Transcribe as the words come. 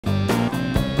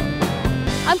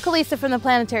I'm Kalisa from the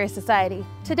Planetary Society.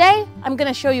 Today, I'm going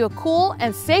to show you a cool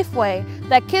and safe way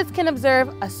that kids can observe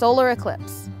a solar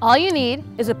eclipse. All you need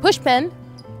is a push pin,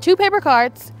 2 paper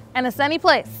cards, and a sunny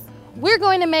place. We're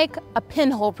going to make a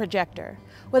pinhole projector.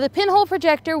 With a pinhole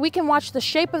projector, we can watch the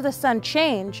shape of the sun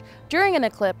change during an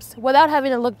eclipse without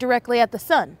having to look directly at the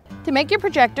sun. To make your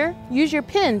projector, use your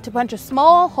pin to punch a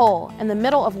small hole in the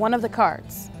middle of one of the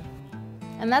cards.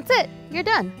 And that's it, you're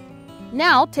done.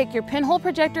 Now take your pinhole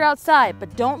projector outside,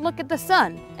 but don't look at the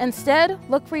sun. Instead,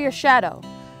 look for your shadow.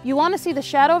 You want to see the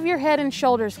shadow of your head and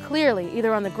shoulders clearly,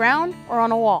 either on the ground or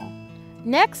on a wall.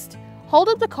 Next, hold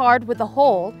up the card with the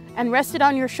hole and rest it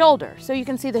on your shoulder so you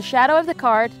can see the shadow of the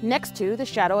card next to the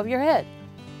shadow of your head.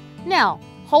 Now,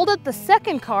 hold up the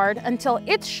second card until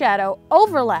its shadow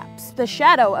overlaps the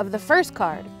shadow of the first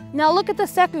card. Now look at the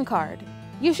second card.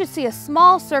 You should see a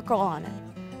small circle on it.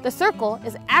 The circle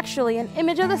is actually an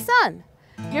image of the sun.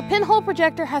 Your pinhole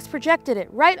projector has projected it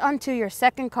right onto your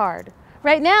second card.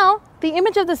 Right now, the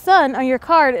image of the sun on your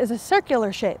card is a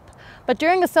circular shape, but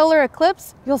during a solar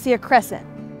eclipse, you'll see a crescent.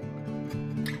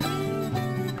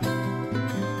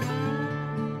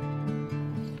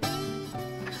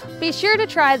 Be sure to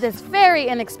try this very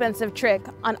inexpensive trick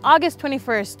on August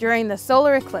 21st during the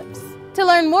solar eclipse. To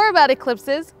learn more about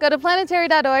eclipses, go to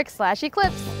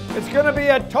planetary.org/eclipse. It's going to be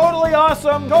a totally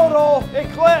awesome total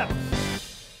eclipse.